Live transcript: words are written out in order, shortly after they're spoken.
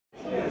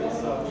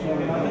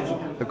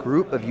A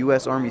group of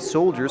U.S. Army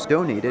soldiers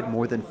donated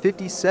more than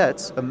 50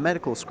 sets of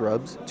medical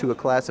scrubs to a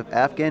class of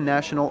Afghan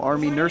National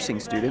Army nursing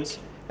students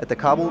at the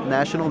Kabul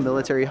National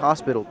Military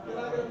Hospital.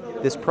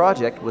 This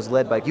project was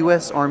led by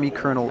U.S. Army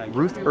Colonel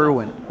Ruth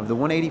Irwin of the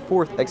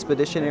 184th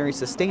Expeditionary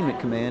Sustainment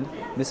Command,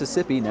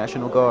 Mississippi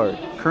National Guard.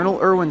 Colonel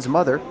Irwin's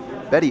mother,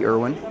 Betty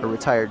Irwin, a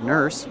retired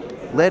nurse,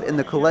 led in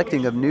the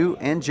collecting of new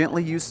and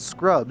gently used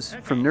scrubs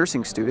from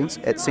nursing students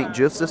at St.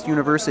 Joseph's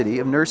University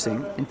of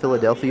Nursing in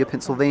Philadelphia,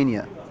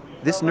 Pennsylvania.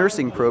 This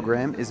nursing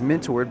program is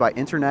mentored by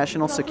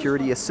International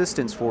Security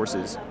Assistance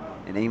Forces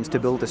and aims to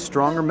build a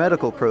stronger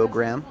medical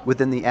program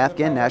within the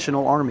Afghan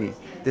National Army.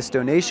 This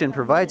donation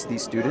provides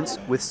these students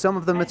with some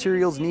of the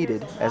materials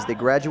needed as they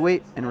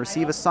graduate and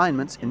receive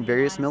assignments in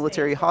various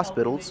military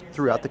hospitals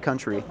throughout the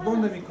country.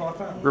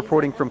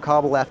 Reporting from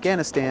Kabul,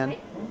 Afghanistan,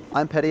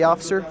 I'm Petty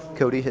Officer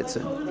Cody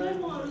Hitson.